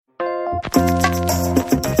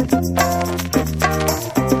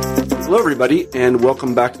Hello, everybody, and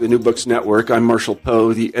welcome back to the New Books Network. I'm Marshall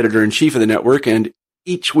Poe, the editor-in-chief of the network, and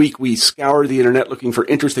each week we scour the internet looking for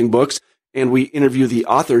interesting books, and we interview the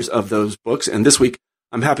authors of those books. And this week,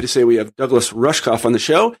 I'm happy to say we have Douglas Rushkoff on the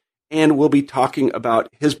show, and we'll be talking about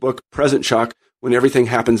his book, Present Shock, When Everything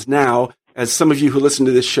Happens Now. As some of you who listen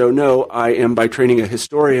to this show know, I am by training a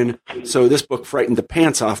historian, so this book frightened the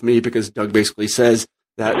pants off me because Doug basically says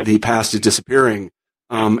that the past is disappearing,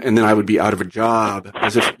 and then I would be out of a job,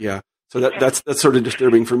 as if, yeah. So that's sort of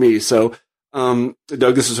disturbing for me. So, Doug,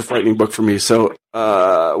 this is a frightening book for me. So,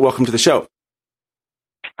 welcome to the show.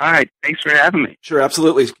 All right. Thanks for having me. Sure,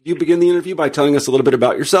 absolutely. Could you begin the interview by telling us a little bit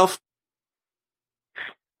about yourself?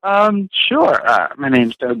 Sure. My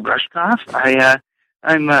name's Doug Rushkoff. I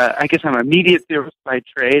guess I'm a media theorist by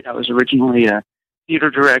trade. I was originally a theater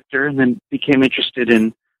director and then became interested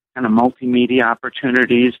in kind of multimedia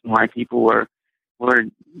opportunities and why people were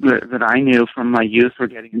that I knew from my youth were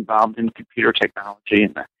getting involved in computer technology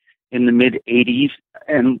in the mid 80s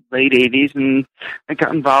and late 80s, and I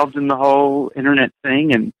got involved in the whole internet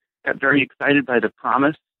thing and got very excited by the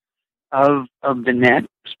promise of the net,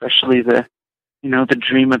 especially the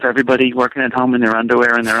dream of everybody working at home in their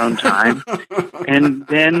underwear in their own time. And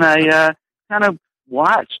then I kind of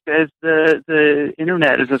watched as the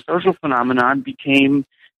internet as a social phenomenon became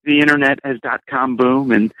the internet as .com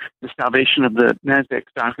boom and the salvation of the Nasdaq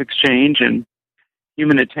Stock Exchange, and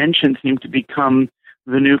human attention seemed to become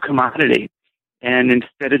the new commodity. And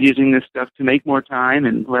instead of using this stuff to make more time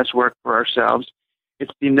and less work for ourselves, it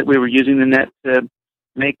seemed that we were using the net to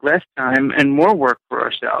make less time and more work for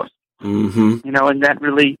ourselves. Mm-hmm. And that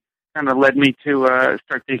really kind of led me to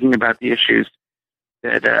start thinking about the issues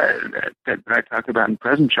that I talk about in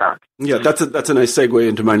Present Shock. Yeah, that's a nice segue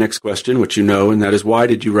into my next question, which you know, and that is, why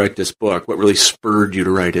did you write this book? What really spurred you to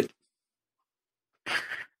write it?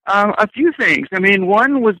 A few things. I mean,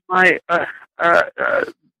 one was my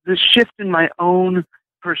the shift in my own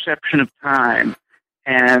perception of time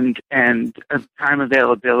and of time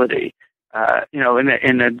availability.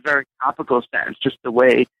 In a very topical sense, just the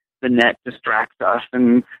way the net distracts us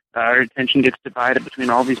and our attention gets divided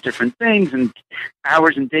between all these different things, and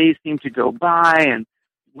hours and days seem to go by. And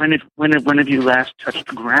when have you last touched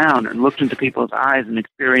ground and looked into people's eyes and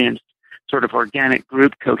experienced sort of organic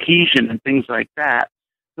group cohesion and things like that?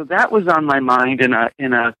 So that was on my mind in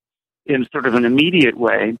sort of an immediate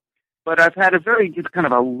way. But I've had a very kind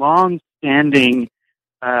of a long-standing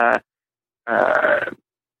for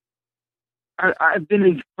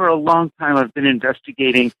a long time, I've been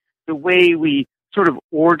investigating the way we sort of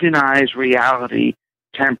organize reality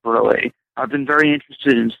temporally. I've been very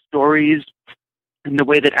interested in stories and the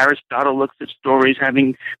way that Aristotle looks at stories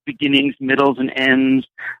having beginnings, middles, and ends.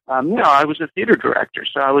 I was a theater director,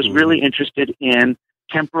 so I was really interested in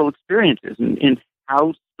temporal experiences and in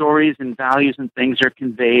how stories and values and things are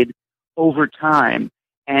conveyed over time.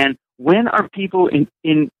 And when are people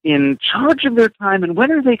in charge of their time, and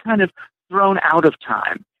when are they kind of thrown out of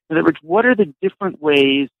time? In other words, what are the different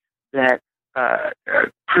ways that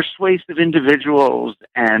persuasive individuals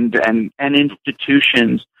and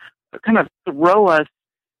institutions kind of throw us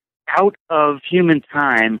out of human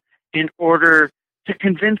time in order to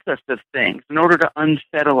convince us of things, in order to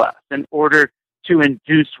unsettle us, in order to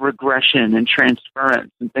induce regression and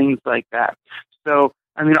transference and things like that. So,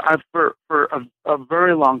 I mean, for a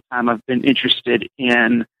very long time, I've been interested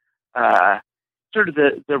in sort of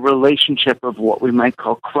the relationship of what we might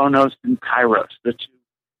call chronos and kairos, the two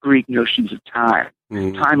Greek notions of time.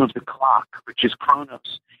 Time of the clock, which is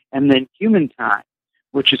chronos, and then human time,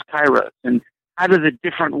 which is kairos. And how do the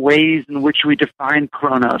different ways in which we define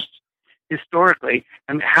chronos historically,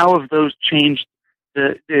 and how have those changed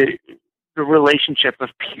the relationship of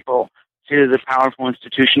people to the powerful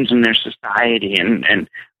institutions in their society, and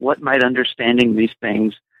what might understanding these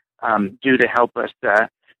things do to help us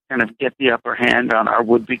kind of get the upper hand on our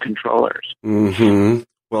would-be controllers. Mm-hmm.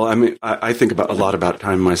 Well, I mean, I think a lot about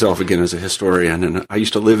time myself, again, as a historian, and I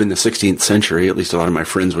used to live in the 16th century. At least a lot of my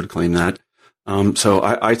friends would claim that. So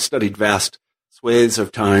I studied vast swathes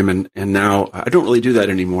of time, and now I don't really do that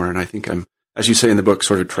anymore. And I think I'm, as you say in the book,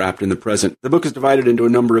 sort of trapped in the present. The book is divided into a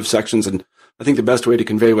number of sections, and I think the best way to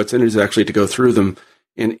convey what's in it is actually to go through them.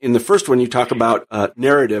 In the first one, you talk about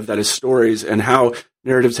narrative, that is stories, and how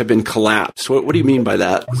narratives have been collapsed. What do you mean by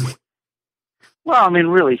that? Well, I mean,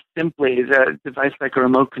 really simply, a device like a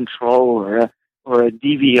remote control or a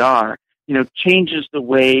DVR, changes the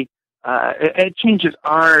way it changes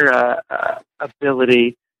our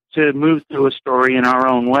ability to move through a story in our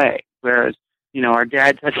own way. Whereas, our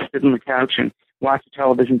dad touches it on the couch and watch a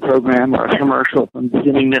television program or a commercial from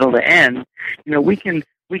beginning, middle to end, we can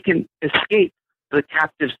escape the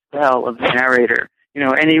captive spell of the narrator,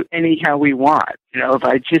 anyhow we want.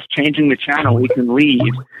 By just changing the channel, we can leave.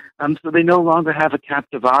 So they no longer have a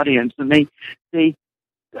captive audience, and they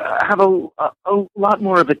have a lot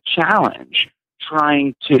more of a challenge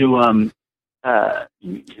trying to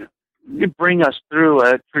bring us through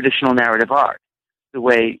a traditional narrative arc the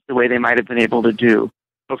way they might have been able to do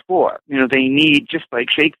before. They need, just like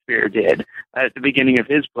Shakespeare did at the beginning of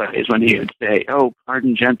his plays, when he would say, "Oh,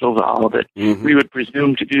 pardon gentle to all of it. Mm-hmm. We would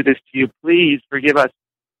presume to do this to you. Please forgive us."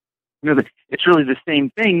 It's really the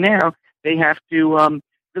same thing now. They have to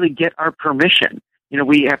really get our permission.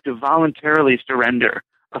 We have to voluntarily surrender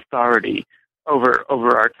authority over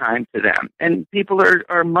our time to them. And people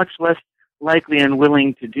are much less likely and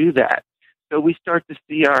willing to do that. So we start to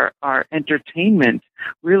see our entertainment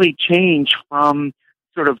really change from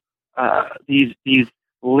sort of these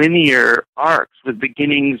linear arcs with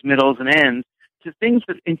beginnings, middles, and ends to things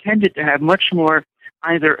that intended to have much more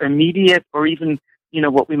either immediate or even,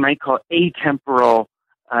 what we might call atemporal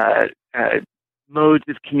modes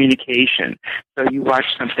of communication. So you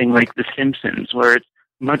watch something like The Simpsons, where it's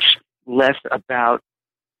much less about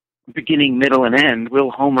beginning, middle, and end.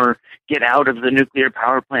 Will Homer get out of the nuclear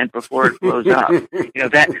power plant before it blows up?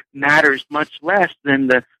 That matters much less than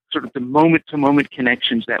the sort of the moment-to-moment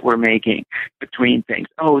connections that we're making between things.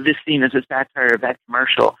 Oh, this scene is a satire of that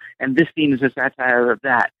commercial, and this scene is a satire of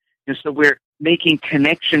that. So we're making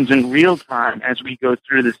connections in real time as we go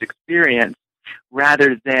through this experience,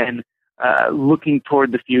 rather than looking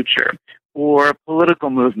toward the future. Or political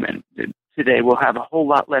movement today will have a whole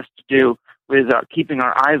lot less to do with keeping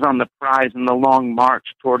our eyes on the prize in the long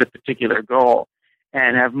march toward a particular goal,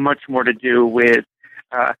 and have much more to do with,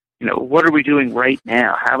 what are we doing right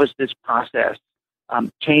now? How is this process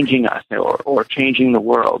changing us or changing the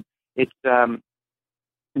world? It's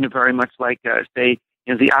very much like, say,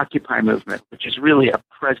 the Occupy movement, which is really a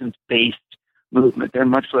present-based movement. They're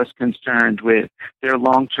much less concerned with their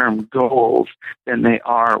long-term goals than they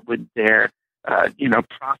are with their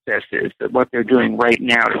processes, of what they're doing right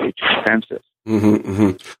now to reach consensus. Mm-hmm,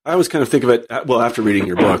 mm-hmm. I always kind of think of it, after reading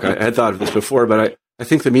your book, I had thought of this before, but I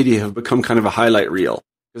think the media have become kind of a highlight reel.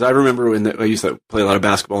 Because I remember when I used to play a lot of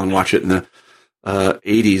basketball and watch it in the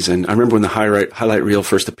 80s, and I remember when the highlight reel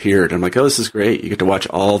first appeared. I'm like, oh, this is great. You get to watch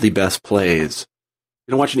all the best plays.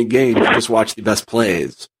 You don't watch any games, you just watch the best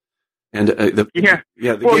plays. And exactly.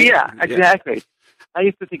 I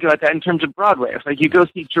used to think about that in terms of Broadway. It's like you go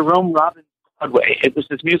see Jerome Robbins' Broadway. It was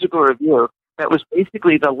this musical review that was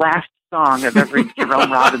basically the last song of every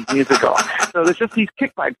Jerome Robbins musical. So there's just these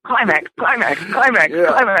kick like climax. It's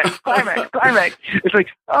like,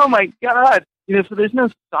 oh my God. So there's no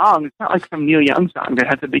song. It's not like some Neil Young song that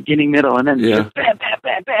has a beginning, middle, and then just bam, bam,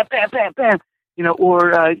 bam, bam, bam, bam, bam.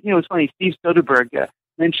 It's funny, Steve Soderbergh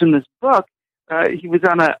mentioned this book. He was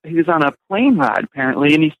on a plane ride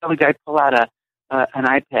apparently, and he saw the guy pull out an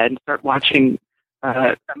iPad and start watching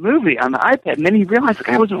a movie on the iPad, and then he realized the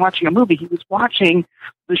guy wasn't watching a movie. He was watching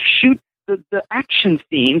the action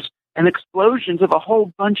scenes and explosions of a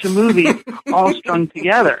whole bunch of movies all strung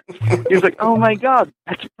together. He was like, oh my God,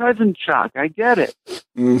 that's present shock. I get it.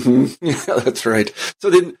 Mm-hmm. Yeah, that's right. So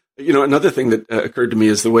then, another thing that occurred to me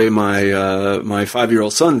is the way my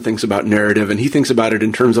 5-year-old son thinks about narrative, and he thinks about it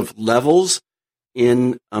in terms of levels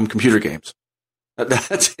in computer games.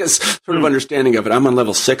 That's his sort of understanding of it. I'm on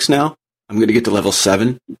level 6 now. I'm going to get to level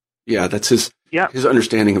 7. Yeah, that's his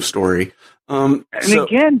understanding of story.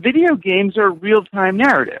 Again, video games are real-time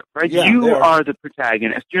narrative, right? Yeah, you are the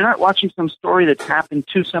protagonist. You're not watching some story that's happened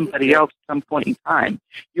to somebody else at some point in time.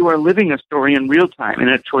 You are living a story in real time in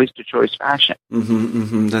a choice-to-choice fashion. Mm-hmm,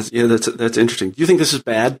 mm-hmm. That's interesting. Do you think this is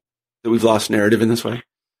bad, that we've lost narrative in this way?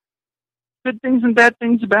 Good things and bad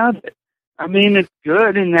things about it. I mean, it's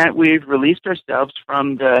good in that we've released ourselves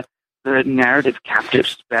from the narrative captive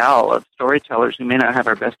spell of storytellers who may not have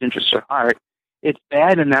our best interests at heart. It's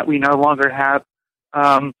bad in that we no longer have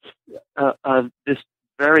this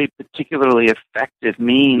very particularly effective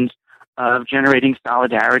means of generating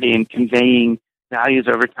solidarity and conveying values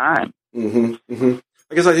over time. Mm-hmm, mm-hmm.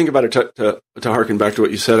 I guess I think about it to harken back to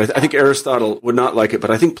what you said. I think Aristotle would not like it,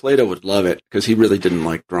 but I think Plato would love it because he really didn't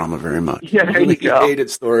like drama very much. Yeah, there you go. He hated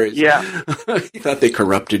stories. Yeah. He thought they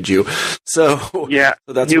corrupted you. So he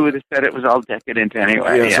would have said it was all decadent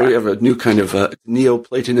anyway. Yeah. So we have a new kind of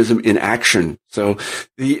Neoplatonism in action. So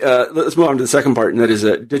let's move on to the second part, and that is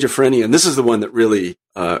digiphrenia. And this is the one that really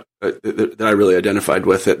that I really identified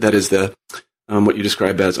with. That is the what you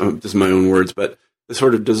described as this is my own words, but the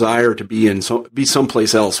sort of desire to be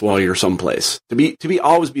someplace else while you're someplace, to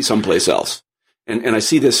always be someplace else. And I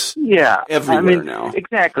see this everywhere now.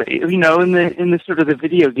 Exactly. In the sort of the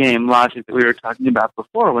video game logic that we were talking about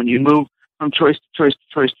before, when you move from choice to choice to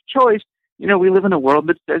choice to choice, we live in a world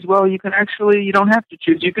that says, well, you don't have to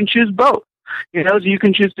choose. You can choose both. So you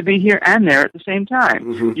can choose to be here and there at the same time.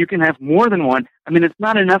 Mm-hmm. You can have more than one. It's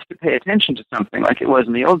not enough to pay attention to something like it was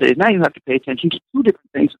in the old days. Now you have to pay attention to two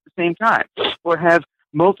different things at the same time, or have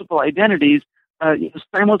multiple identities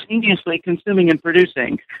simultaneously consuming and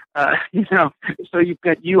producing. So you've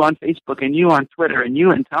got you on Facebook and you on Twitter and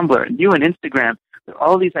you on Tumblr and you on Instagram.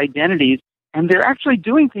 All these identities, and they're actually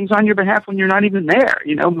doing things on your behalf when you're not even there.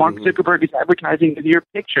 Mark Zuckerberg is advertising with your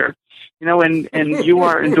picture, and you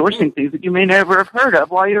are endorsing things that you may never have heard of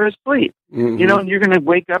while you're asleep. Mm-hmm. And you're going to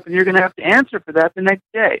wake up and you're going to have to answer for that the next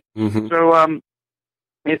day. Mm-hmm. So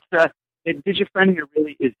Digifrenia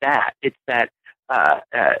really is that. It's that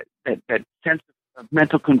sense of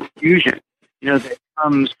mental confusion, that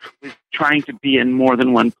comes with trying to be in more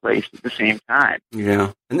than one place at the same time.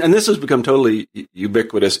 Yeah. And this has become totally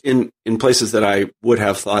ubiquitous in places that I would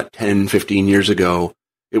have thought 10, 15 years ago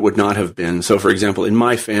it would not have been. So, for example, in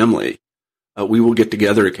my family, we will get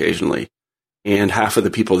together occasionally, and half of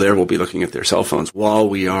the people there will be looking at their cell phones while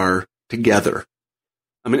we are together.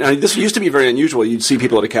 This used to be very unusual. You'd see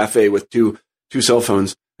people at a cafe with two cell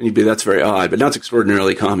phones, and you'd be, that's very odd, but now it's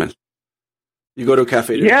extraordinarily common. You go to a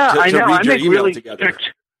cafe to read your email together.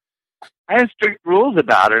 I have strict rules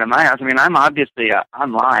about it in my house. I'm obviously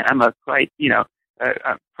online. I'm a quite,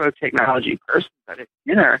 a pro-technology person, but at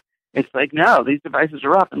dinner, it's like, no, these devices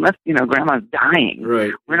are off unless, grandma's dying.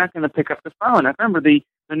 Right. We're not going to pick up the phone. I remember the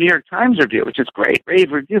New York Times review, which is great,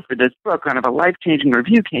 rave review for this book, kind of a life-changing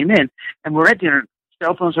review came in, and we're at dinner.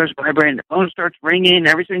 Cell phone starts vibrating, the phone starts ringing,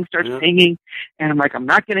 everything starts pinging, and I'm like, I'm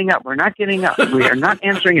not getting up, we're not getting up, we are not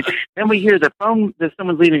answering it. Then we hear the phone, that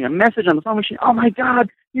someone's leaving a message on the phone machine, oh my God,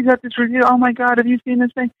 you got this review, oh my God, have you seen this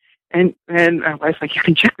thing? And my wife's like, you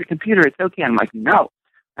can check the computer, it's okay. I'm like, no,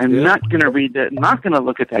 I'm not going to read that, I'm not going to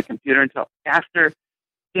look at that computer until after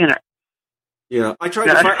dinner. Yeah, I tried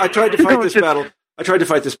to fight this battle. I tried to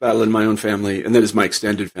fight this battle in my own family, and then as my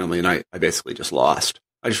extended family, and I basically just lost.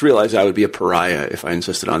 I just realized I would be a pariah if I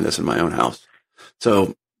insisted on this in my own house.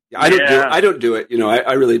 So I don't do it.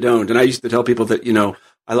 I really don't. And I used to tell people that,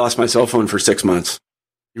 I lost my cell phone for 6 months.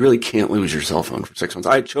 You really can't lose your cell phone for 6 months.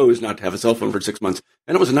 I chose not to have a cell phone for 6 months,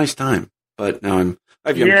 and it was a nice time. But now I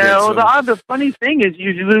have young kids. Well, the funny thing is,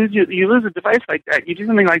 you lose a device like that. You do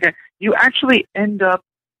something like that, you actually end up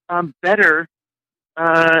better,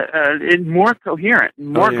 and more coherent,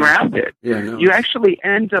 more grounded. Yeah, no. You actually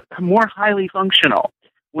end up more highly functional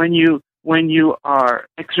when you are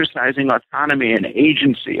exercising autonomy and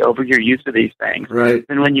agency over your use of these things, right,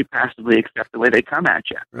 than when you passively accept the way they come at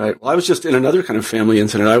you. Right. Well, I was just in another kind of family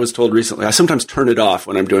incident. I was told recently, I sometimes turn it off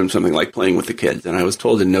when I'm doing something like playing with the kids, and I was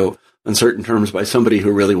told in no uncertain terms by somebody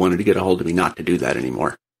who really wanted to get a hold of me not to do that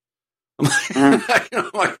anymore. I'm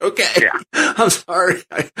like, okay, I'm sorry.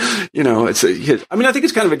 I think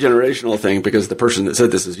it's kind of a generational thing because the person that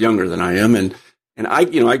said this is younger than I am, and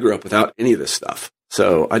I grew up without any of this stuff.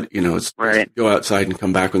 So it's right. Go outside and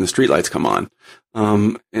come back when the streetlights come on.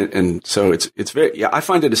 And so it's very, I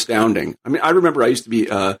find it astounding. I remember I used to be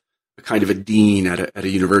a kind of a dean at a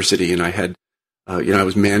university, and I had, I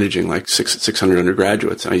was managing like 600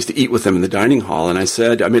 undergraduates, and I used to eat with them in the dining hall. And I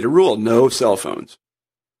made a rule, no cell phones.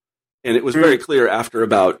 And it was very clear after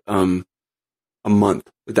about a month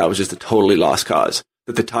that was just a totally lost cause,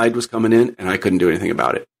 that the tide was coming in and I couldn't do anything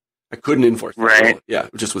about it. I couldn't enforce it. Right. Yeah,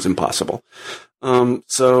 it just was impossible.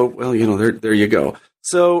 There you go.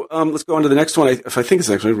 So let's go on to the next one. If I think it's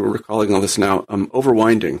actually, we're recalling all this now,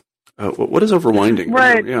 overwinding. What is overwinding?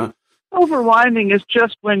 Right. Yeah. Overwinding is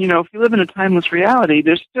just when, if you live in a timeless reality,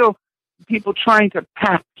 there's still people trying to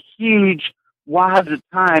pack huge wads of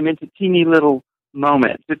time into teeny little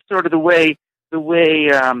moments. It's sort of the way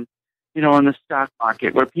on the stock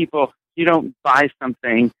market where people, you don't buy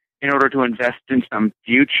something in order to invest in some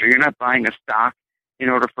future. You're not buying a stock in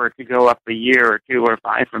order for it to go up a year or 2 or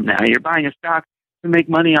 5 from now. You're buying a stock to make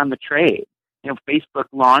money on the trade. Facebook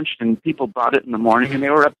launched and people bought it in the morning and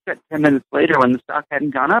they were upset 10 minutes later when the stock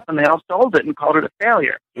hadn't gone up and they all sold it and called it a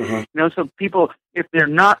failure. Mm-hmm. So people, if they're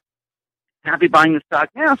not happy buying the stock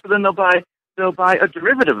now, so then they'll buy a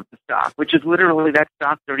derivative of the stock, which is literally that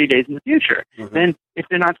stock 30 days in the future. Mm-hmm. Then if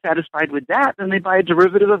they're not satisfied with that, then they buy a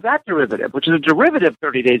derivative of that derivative, which is a derivative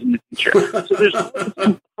 30 days in the future. So there's all this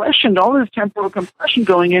compression, all this temporal compression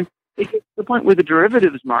going in. It gets to the point where the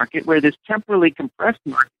derivatives market, where this temporally compressed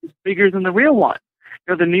market is bigger than the real one.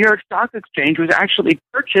 The New York Stock Exchange was actually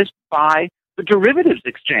purchased by the derivatives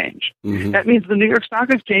exchange. Mm-hmm. That means the New York Stock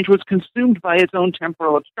Exchange was consumed by its own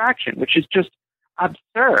temporal abstraction, which is just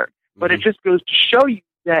absurd. But it just goes to show you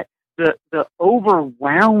that the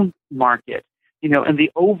overwound market, and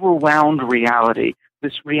the overwound reality,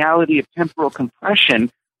 this reality of temporal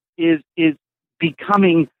compression is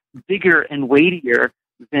becoming bigger and weightier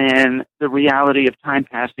than the reality of time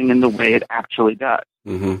passing in the way it actually does.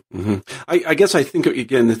 Mm-hmm, mm-hmm. I guess I think,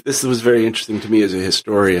 again, this was very interesting to me as a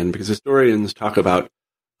historian, because historians talk about,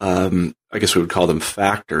 I guess we would call them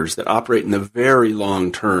factors that operate in the very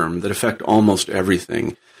long term that affect almost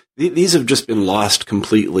everything. These have just been lost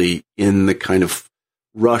completely in the kind of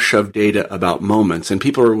rush of data about moments, and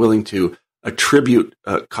people are willing to attribute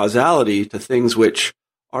causality to things which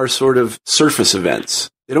are sort of surface events.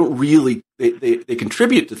 They don't really, they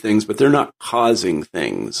contribute to things, but they're not causing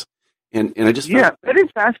things. And I just that is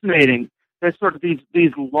fascinating. There's sort of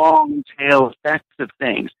these long tail effects of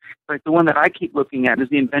things. Like the one that I keep looking at is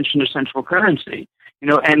the invention of central currency.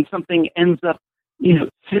 And something ends up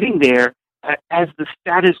sitting there as the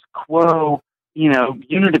status quo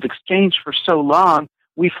unit of exchange for so long.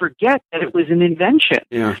 We forget that it was an invention.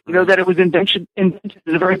 Yeah. That it was invented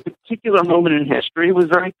at a very particular moment in history with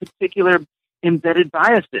very particular embedded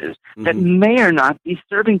biases that may or not be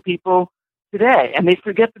serving people today. And they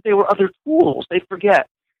forget that they were other tools. They forget,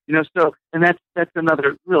 and that's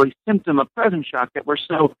another really symptom of present shock, that we're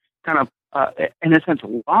so kind of, in a sense,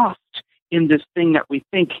 lost in this thing that we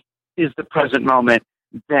think is the present moment,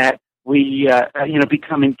 that we,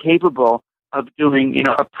 become incapable of doing,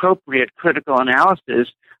 appropriate critical analysis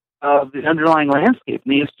of the underlying landscape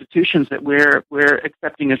and the institutions that we're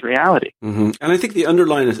accepting as reality. Mm-hmm. And I think the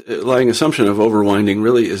underlying assumption of overwinding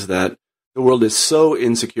really is that the world is so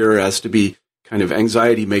insecure as to be kind of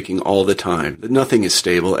anxiety-making all the time, that nothing is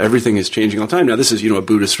stable, everything is changing all the time. Now, this is, a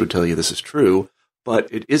Buddhist would tell you this is true, but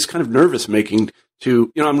it is kind of nervous-making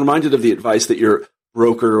to, I'm reminded of the advice that your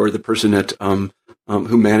broker or the person at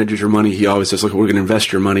who manages your money, he always says, look, we're going to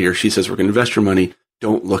invest your money, or she says, we're going to invest your money,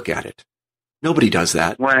 don't look at it. Nobody does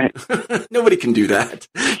that. Right. Nobody can do that.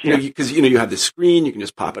 Because, you have this screen, you can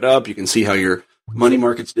just pop it up, you can see how your money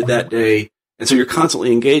markets did that day. And so you're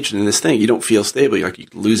constantly engaged in this thing. You don't feel stable. You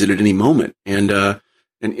can lose it at any moment. And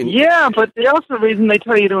yeah, but the also reason they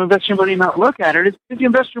tell you to invest your money and not look at it is because you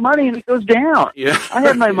invest your money and it goes down. Yeah. I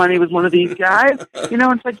had my money with one of these guys.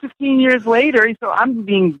 It's like 15 years later, so I'm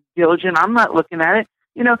being diligent. I'm not looking at it.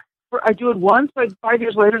 I do it once, but 5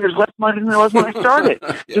 years later, there's less money than there was when I started.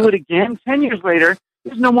 Yeah. Do it again, 10 years later,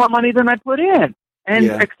 there's no more money than I put in, and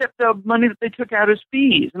except the money that they took out as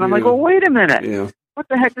fees. And I'm like, well, wait a minute. Yeah. What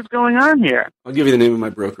the heck is going on here? I'll give you the name of my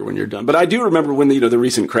broker when you're done. But I do remember when the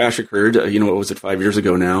recent crash occurred. What was it, 5 years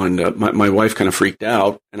ago now? And my wife kind of freaked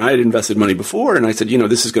out. And I had invested money before, and I said,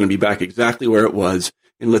 this is going to be back exactly where it was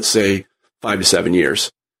in, let's say, 5 to 7 years.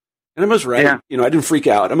 And I was right. Yeah. I didn't freak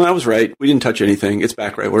out. I was right. We didn't touch anything. It's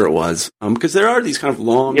back right where it was. Because there are these kind of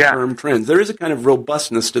long-term trends. There is a kind of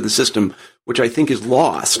robustness to the system, which I think is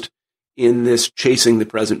lost in this chasing the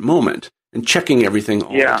present moment and checking everything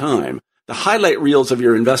all the time. The highlight reels of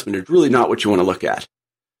your investment is really not what you want to look at.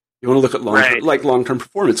 You want to look at long-term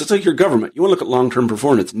performance. It's like your government. You want to look at long-term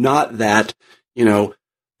performance, not that,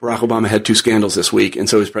 Barack Obama had 2 scandals this week, and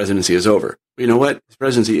so his presidency is over. But you know what? His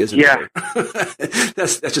presidency isn't over.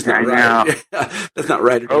 That's just not right. That's not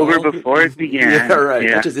right at all. Over before it began. Yeah, right.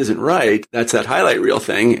 Yeah. That just isn't right. That's that highlight reel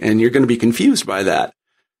thing, and you're going to be confused by that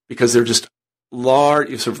because they're just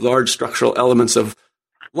large structural elements of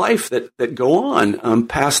life that go on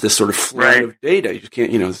past this sort of flood of data. You just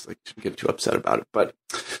can't, it's like, shouldn't get too upset about it. But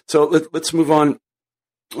so let's move on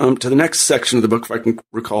to the next section of the book, if I can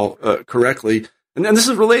recall correctly. And this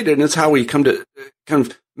is related, and it's how we come to kind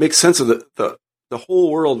of make sense of the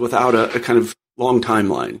whole world without a kind of long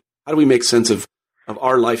timeline. How do we make sense of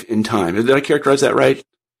our life in time? Did I characterize that right?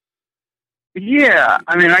 Yeah.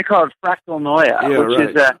 I call it fractalnoia, which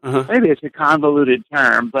is maybe it's a convoluted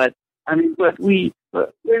term, but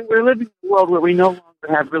we're living in a world where we no longer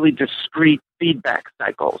have really discrete feedback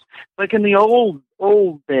cycles. Like in the old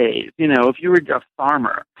days, if you were a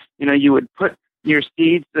farmer, you would put your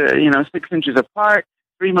seeds, 6 inches apart.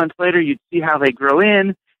 3 months later, you'd see how they grow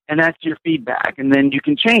in, and that's your feedback. And then you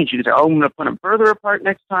can change. You can say, I'm going to put them further apart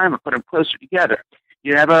next time, or put them closer together.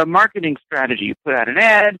 You have a marketing strategy. You put out an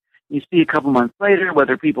ad. You see a couple months later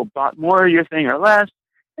whether people bought more of your thing or less,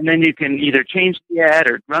 and then you can either change the ad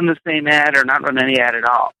or run the same ad or not run any ad at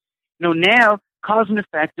all. Now cause and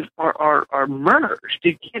effect are merged.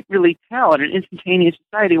 You can't really tell in an instantaneous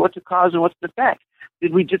society what's the cause and what's the effect.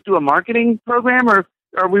 Did we just do a marketing program, or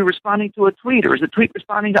are we responding to a tweet, or is the tweet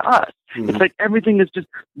responding to us? Mm-hmm. It's like everything is just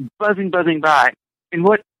buzzing by. And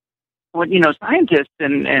what scientists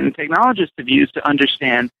and technologists have used to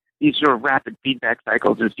understand these sort of rapid feedback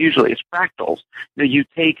cycles is usually it's fractals. You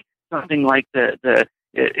take something like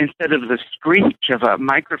instead of the screech of a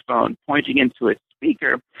microphone pointing into its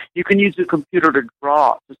speaker, you can use the computer to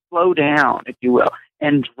slow down, if you will,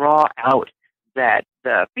 and draw out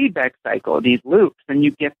the feedback cycle, these loops, and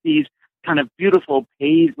you get these kind of beautiful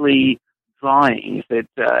paisley drawings that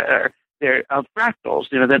they're of fractals,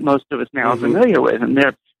 that most of us now are familiar with, and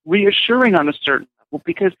they're reassuring on a certain level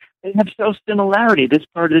because they have self-similarity. This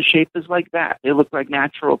part of the shape is like that. They look like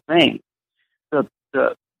natural things.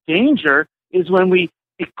 The danger is when we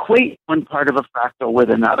equate one part of a fractal with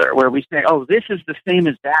another, where we say, oh, this is the same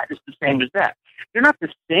as that, it's the same as that. They're not the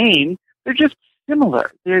same, they're just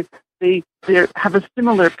similar. They have a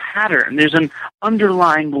similar pattern. There's an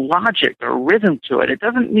underlying logic or rhythm to it. It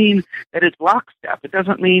doesn't mean that it's lockstep. It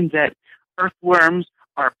doesn't mean that earthworms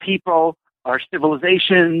are people, are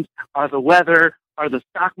civilizations, are the weather, are the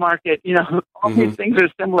stock market. All these things are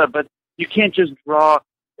similar, but you can't just draw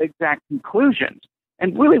exact conclusions.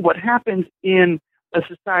 And really what happens in a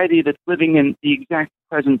society that's living in the exact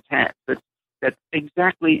present tense, that's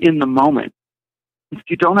exactly in the moment, if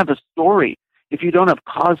you don't have a story, if you don't have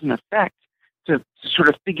cause and effect to sort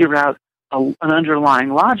of figure out an underlying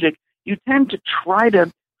logic, you tend to try to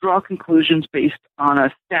draw conclusions based on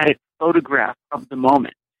a static photograph of the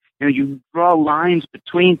moment. You draw lines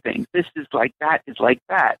between things. This is like that, is like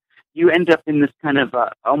that. You end up in this kind of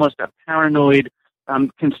almost a paranoid,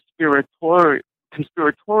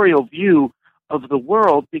 conspiratorial view of the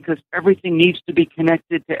world because everything needs to be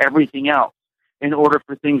connected to everything else in order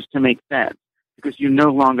for things to make sense, because you no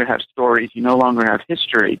longer have stories, you no longer have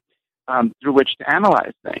history through which to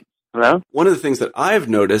analyze things. Hello? One of the things that I've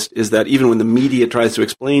noticed is that even when the media tries to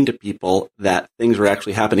explain to people that things are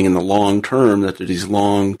actually happening in the long term, that there are these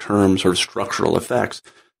long-term sort of structural effects,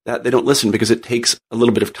 that they don't listen because it takes a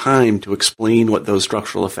little bit of time to explain what those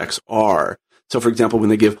structural effects are. So, for example, when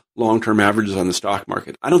they give long-term averages on the stock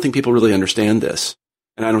market, I don't think people really understand this,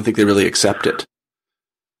 and I don't think they really accept it.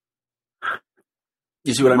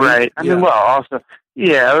 You see what I mean? Right. I mean, well, also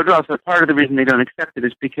part of the reason they don't accept it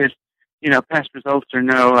is because, past results are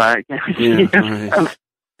no guarantee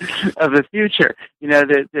of the future.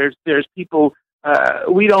 There's people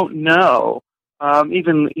we don't know,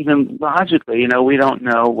 even logically, we don't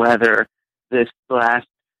know whether the last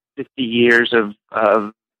 50 years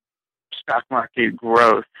of stock market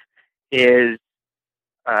growth is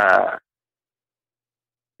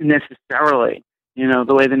necessarily, the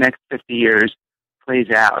way the next 50 years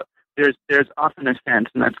plays out. There's often a sense,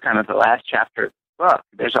 and that's kind of the last chapter of the book,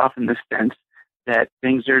 there's often this sense that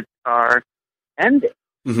things are ending.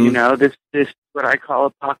 This what I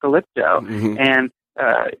call apocalypto. And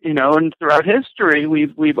and throughout history,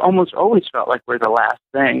 we've almost always felt like we're the last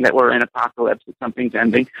thing, that we're in apocalypse, that something's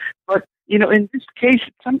ending. But in this case,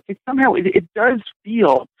 it does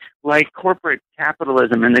feel like corporate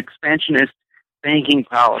capitalism and expansionist banking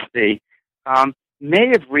policy may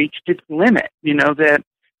have reached its limit.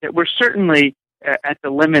 That we're certainly at the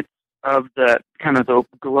limits of the kind of the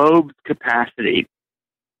globe's capacity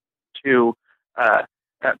to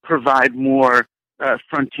provide more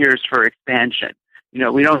frontiers for expansion.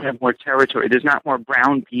 We don't have more territory. There's not more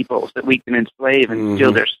brown peoples that we can enslave and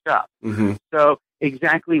steal their stuff. So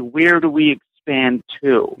exactly where do we expand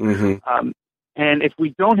to? And if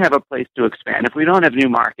we don't have a place to expand, if we don't have new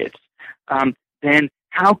markets, then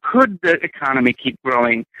how could the economy keep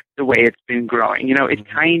growing the way it's been growing? It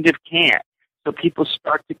kind of can't. So people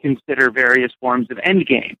start to consider various forms of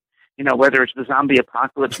endgame. Whether it's the zombie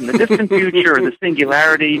apocalypse in the distant future or the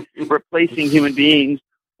singularity replacing human beings,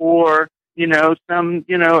 or some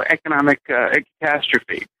economic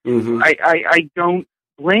catastrophe. I don't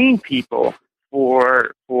blame people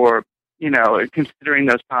for considering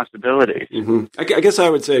those possibilities. I guess I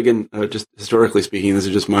would say, again, just historically speaking, this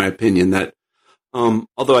is just my opinion, that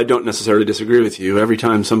although I don't necessarily disagree with you, every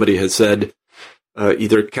time somebody has said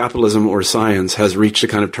either capitalism or science has reached a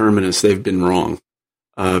kind of terminus, they've been wrong.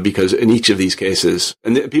 Because in each of these cases,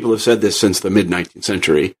 and people have said this since the mid-19th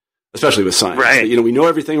century, especially with science, right. We know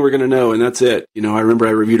everything we're going to know, and that's it. I remember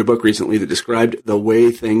I reviewed a book recently that described the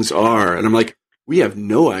way things are, and I'm like, we have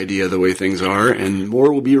no idea the way things are, and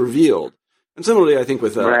more will be revealed. And similarly, I think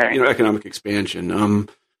with economic expansion,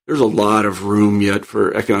 there's a lot of room yet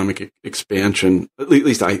for economic expansion. At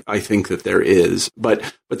least I think that there is.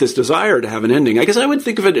 But this desire to have an ending, I guess I would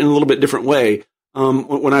think of it in a little bit different way.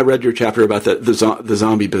 When I read your chapter about the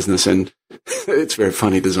zombie business, and it's very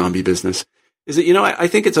funny, the zombie business, is that, I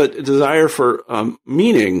think it's a desire for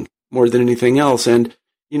meaning more than anything else. And,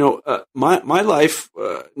 my life,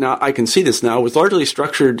 now I can see this now, was largely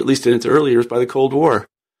structured, at least in its early years, by the Cold War.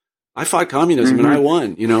 I fought communism and I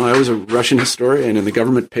won. You know, I was a Russian historian and the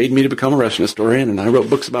government paid me to become a Russian historian. And I wrote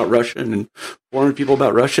books about Russia and informed people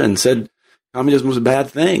about Russia and said communism was a bad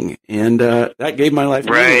thing. And that gave my life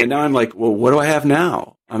meaning. And now I'm like, well, what do I have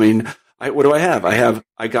now? I mean, what do I have?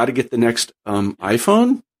 I got to get the next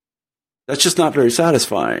iPhone. That's just not very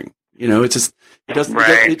satisfying. You know, it's just, it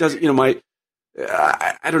doesn't, you know,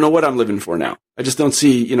 I don't know what I'm living for now. I just don't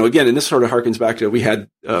see, you know, again, and this sort of harkens back to, we had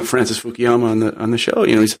Francis Fukuyama on the show,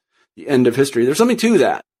 you know, he's the end of history. There's something to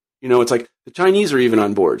that. You know, it's like the Chinese are even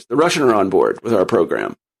on board. The Russian are on board with our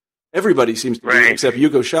program. Everybody seems to be, except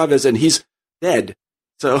Hugo Chavez, and he's dead.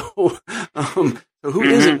 So, so who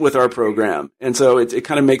isn't with our program? And so it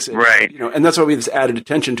kind of makes it, you know, and that's why we have this added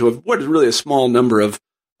attention to what is really a small number of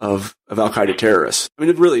Al-Qaeda terrorists. I mean,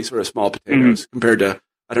 it's really sort of small potatoes compared to,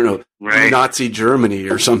 I don't know, Nazi Germany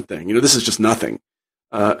or something. You know, this is just nothing.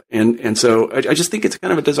 And so I just think it's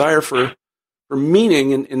kind of a desire for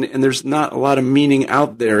meaning, and there's not a lot of meaning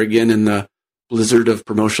out there, again, in the blizzard of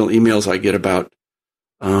promotional emails I get about,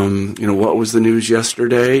 you know, what was the news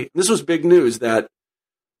yesterday? This was big news that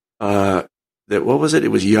what was it?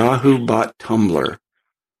 It was Yahoo bought Tumblr.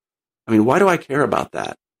 I mean, why do I care about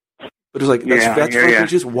that? But it was like,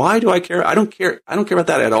 that's news. Why do I care? I don't care. I don't care about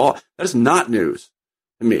that at all. That is not news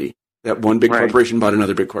to me, that one big corporation bought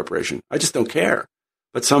another big corporation. I just don't care.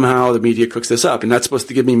 But somehow the media cooks this up, and that's supposed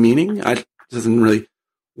to give me meaning. It doesn't really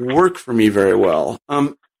work for me very well.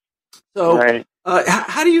 How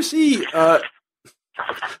do you see, I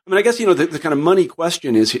mean, I guess, you know, the kind of money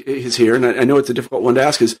question is here, and I know it's a difficult one to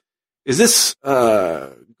ask, is this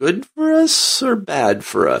good for us or bad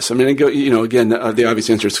for us? I mean, you know, again, the obvious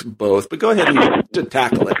answer is both, but go ahead and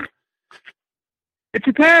tackle it. It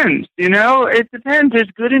depends, you know, it depends.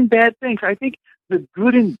 There's good and bad things. I think the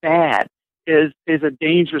good and bad is a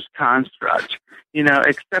dangerous construct, you know,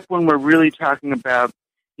 except when we're really talking about,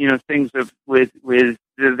 you know, things about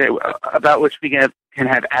which we can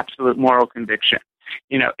have absolute moral conviction.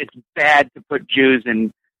 You know, it's bad to put Jews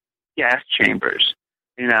in gas chambers.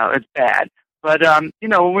 You know, it's bad. But, you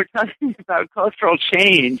know, when we're talking about cultural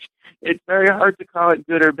change, it's very hard to call it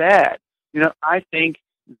good or bad. You know, I think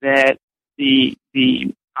that the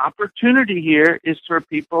opportunity here is for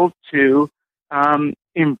people to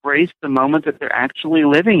embrace the moment that they're actually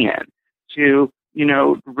living in, to, you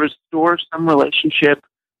know, restore some relationship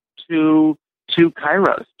to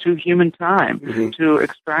kairos, to human time, to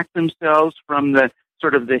extract themselves from the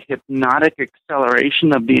sort of the hypnotic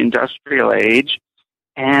acceleration of the industrial age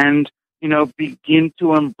and, you know, begin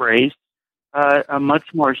to embrace a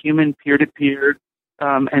much more human peer-to-peer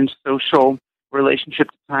and social relationship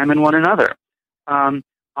to time and one another. On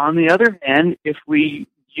the other hand, if we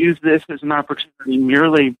use this as an opportunity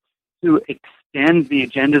merely to extend the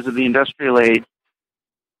agendas of the industrial age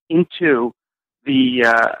into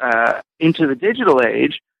the digital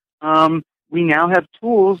age, we now have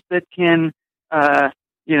tools that can,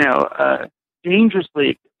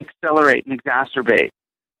 dangerously accelerate and exacerbate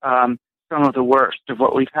some of the worst of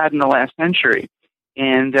what we've had in the last century.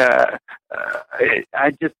 And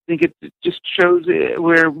I just think it just shows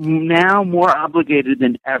we're now more obligated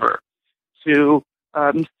than ever to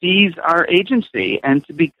seize our agency and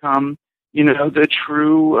to become, you know, the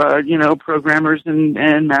true, programmers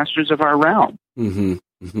and masters of our realm. Mm-hmm.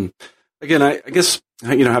 Mm-hmm. Again, I guess,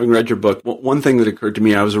 you know, having read your book, one thing that occurred to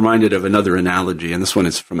me, I was reminded of another analogy, and this one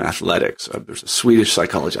is from athletics. There's a Swedish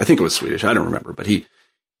psychologist, I think it was Swedish, I don't remember, but he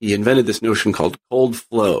invented this notion called cold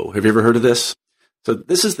flow. Have you ever heard of this? So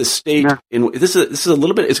this is the state this is a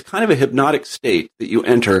little bit, it's kind of a hypnotic state that you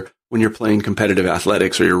enter when you're playing competitive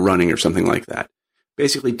athletics or you're running or something like that.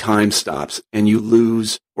 Basically, time stops and you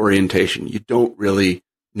lose orientation. You don't really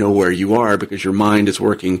know where you are because your mind is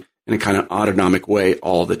working in a kind of autonomic way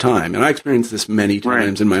all the time. And I experienced this many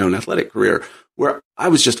times in my own athletic career where I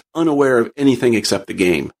was just unaware of anything except the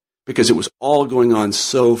game because it was all going on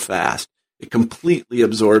so fast. It completely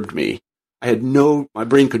absorbed me. My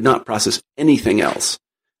brain could not process anything else.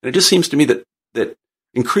 And it just seems to me that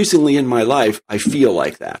increasingly in my life, I feel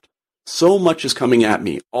like that. So much is coming at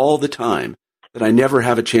me all the time that I never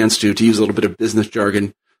have a chance to use a little bit of business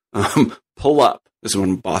jargon, pull up. This is what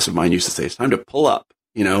a boss of mine used to say. It's time to pull up,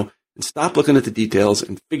 you know, and stop looking at the details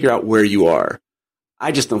and figure out where you are.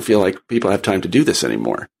 I just don't feel like people have time to do this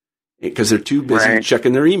anymore because they're too busy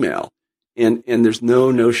checking their email. And there's no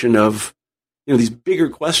notion of, you know, these bigger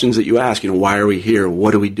questions that you ask, you know, why are we here?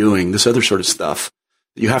 What are we doing? This other sort of stuff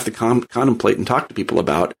that you have to contemplate and talk to people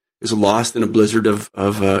about is lost in a blizzard of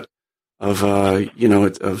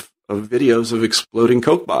videos of exploding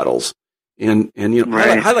Coke bottles and you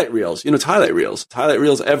know, highlight reels. You know, it's highlight reels. It's highlight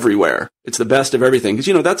reels everywhere. It's the best of everything. Because,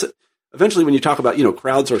 you know, eventually when you talk about,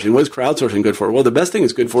 crowdsourcing, what is crowdsourcing good for? Well, the best thing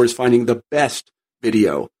it's good for is finding the best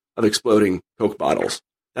video of exploding Coke bottles.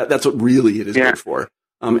 That's what really it is good for.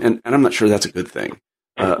 And I'm not sure that's a good thing,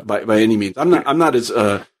 by any means. I'm not as,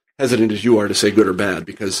 hesitant as you are to say good or bad,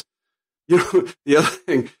 because, the other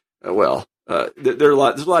thing, there's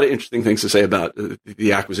a lot of interesting things to say about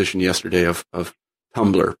the acquisition yesterday of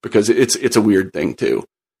Tumblr, because it's a weird thing too.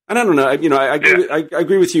 And I don't know, I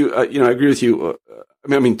agree with you. I agree with you.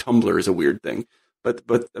 I mean, Tumblr is a weird thing, but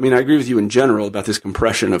I mean, I agree with you in general about this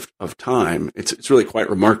compression of time. It's really quite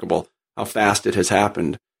remarkable how fast it has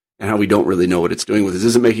happened and how we don't really know what it's doing with us.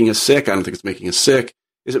 Is it making us sick? I don't think it's making us sick.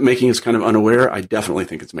 Is it making us kind of unaware? I definitely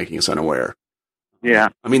think it's making us unaware. Yeah.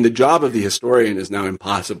 I mean, the job of the historian is now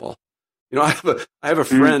impossible. I have a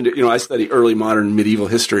friend, I study early modern medieval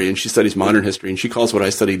history, and she studies modern history, and she calls what I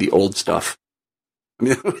study the old stuff. I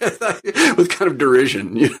mean, with kind of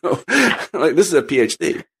derision, like, this is a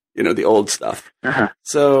PhD, the old stuff. Uh-huh.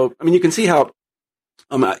 So, I mean, you can see how,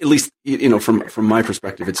 at least, from my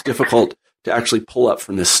perspective, it's difficult to actually pull up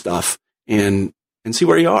from this stuff and see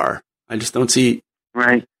where you are. I just don't see,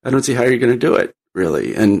 right. I don't see how you're going to do it,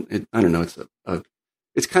 really. And I don't know,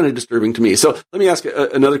 it's kind of disturbing to me. So let me ask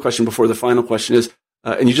another question before the final question is,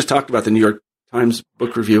 and you just talked about the New York Times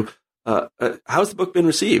book review. How's the book been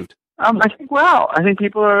received? I think well. I think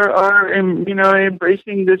people are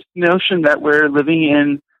embracing this notion that we're living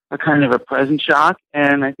in a kind of a present shock,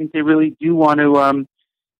 and I think they really do want to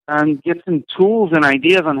get some tools and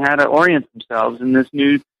ideas on how to orient themselves in this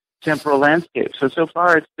new temporal landscape. So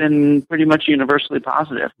far, it's been pretty much universally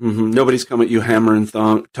positive. Mm-hmm. Nobody's come at you hammer and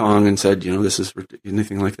tong and said, this is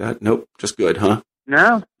anything like that? Nope, just good, huh?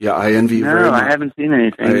 No. Yeah, I envy you very much. No, I haven't seen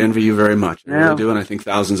anything. I envy you very much. I no. really do, and I think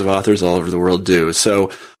thousands of authors all over the world do.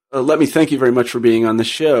 So let me thank you very much for being on the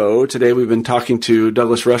show. Today we've been talking to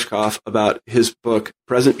Douglas Rushkoff about his book,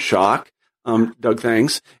 Present Shock. Doug,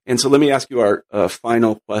 thanks. And so let me ask you our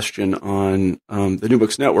final question on the New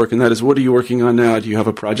Books Network, and that is, what are you working on now? Do you have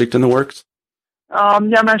a project in the works?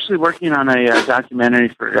 I'm actually working on a documentary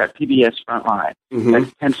for PBS Frontline. Mm-hmm.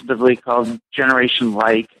 That's tentatively called Generation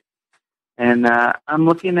Like. And I'm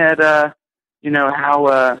looking at, how,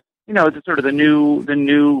 it's sort of the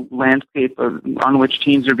new landscape on which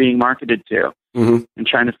teens are being marketed to, mm-hmm. and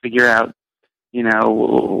trying to figure out,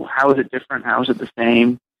 how is it different? How is it the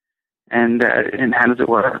same? And how does it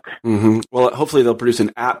work? Mm-hmm. Well, hopefully they'll produce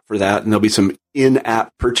an app for that, and there'll be some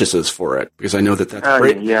in-app purchases for it, because I know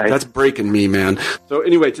that's breaking me, man. So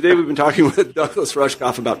anyway, today we've been talking with Douglas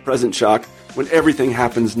Rushkoff about Present Shock, when everything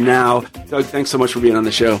happens now. Doug, thanks so much for being on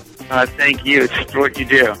the show. Thank you. It's what you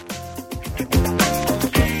do.